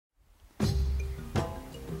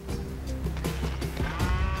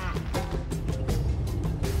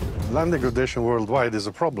Land degradation worldwide is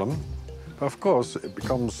a problem. Of course, it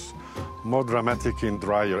becomes more dramatic in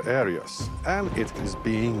drier areas, and it is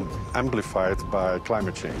being amplified by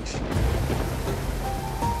climate change.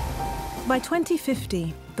 By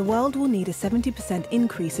 2050, the world will need a 70%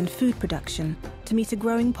 increase in food production to meet a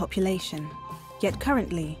growing population. Yet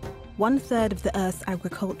currently, 1/3 of the Earth's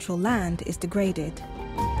agricultural land is degraded.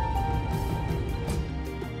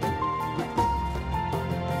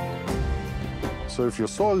 So if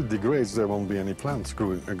your soil degrades, there won't be any plants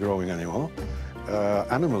growing anymore.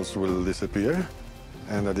 Animals will disappear,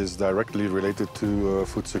 and that is directly related to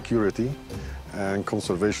food security and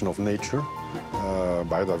conservation of nature,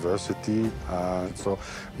 biodiversity. So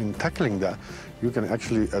in tackling that, you can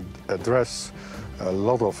actually address a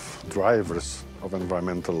lot of drivers of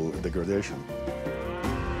environmental degradation.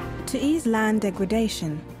 To ease land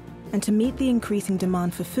degradation and to meet the increasing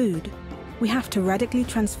demand for food, we have to radically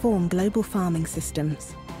transform global farming systems.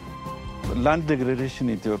 Land degradation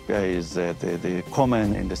in Ethiopia is the common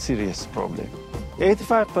and the serious problem.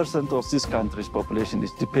 85% of this country's population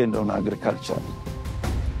is dependent on agriculture.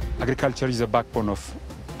 Agriculture is the backbone of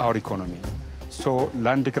our economy. So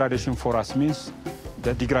land degradation for us means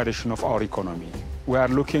the degradation of our economy. We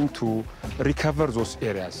are looking to recover those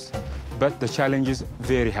areas, but the challenge is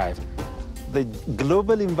very high. The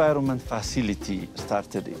Global Environment Facility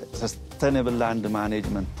started a sustainable land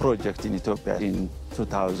management project in Ethiopia in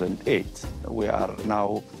 2008. We are now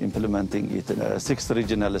implementing it in 6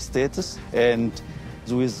 regional states, and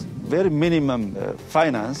with very minimum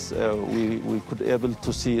finance, we could able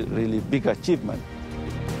to see really big achievement.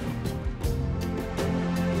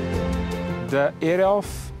 The area of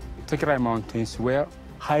Tigray mountains were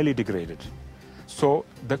highly degraded, so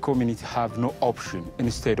the community have no option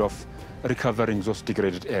instead of recovering those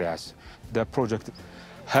degraded areas. The project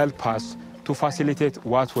helped us to facilitate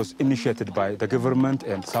what was initiated by the government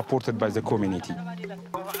and supported by the community.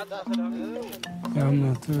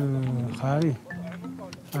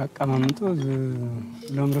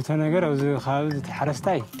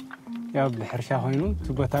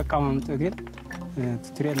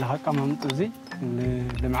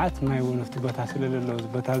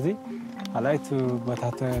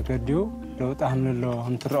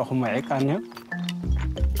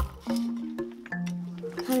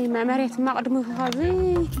 مريت ما قدموا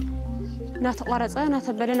هذي ناتقارصه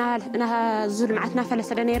ناتبلنا انا زلمعتنا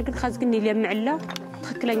فلسدنا يركن خازقني ليمعله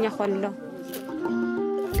تخكلنيا خولله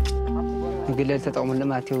نقول تطعم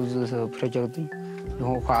لما تيوز بروجكت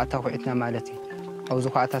هو قاعته قعتنا مالتي او زو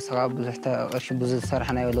قاعته سغاب بزحتا قرش بز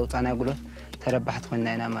سرحنا يلو طانا يقولوا تربحت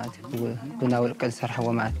خلنا انا مالتي بناول قل سرح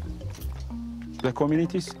ومات. The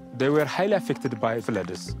communities, they were highly affected by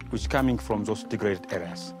floods which coming from those degraded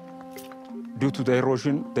areas. Due to the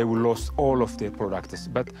erosion, they will lose all of their products.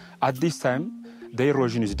 But at this time, the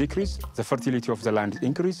erosion is decreased, the fertility of the land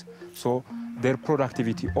increased, so their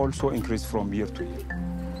productivity also increased from year to year.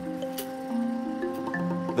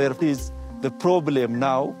 There is the problem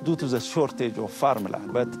now due to the shortage of farmland,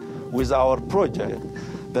 but with our project,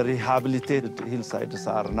 the rehabilitated hillsides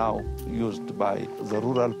are now used by the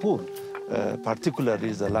rural poor,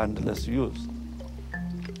 particularly the landless youth.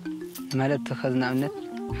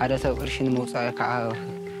 حدا سب قرشين موصاي كع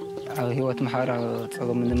هيوت محارة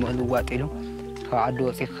صغم من المهلوات إله فعدو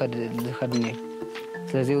وصي خدني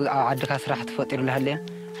سلزي عد خسر حت فطير لهالله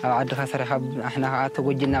عد خسر حب إحنا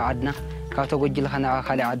توجينا عدنا كتوجي لخنا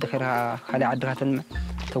خالي عد خيرها خالي عد خاتن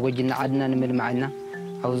توجينا عدنا نمل معنا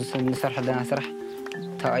أو نسرح لنا سرح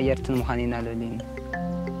تغيرت المخانينا للين.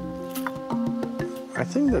 I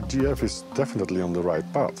think that GF is definitely on the right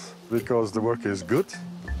path because the work is good.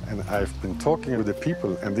 And I've been talking with the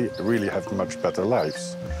people, and they really have much better lives.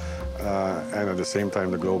 And at the same time,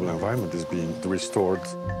 the global environment is being restored.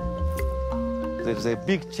 There's a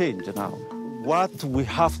big change now. What we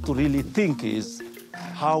have to really think is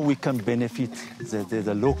how we can benefit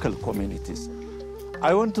the local communities.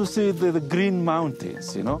 I want to see the green mountains,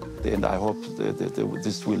 you know, and I hope that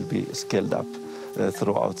this will be scaled up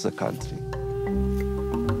throughout the country.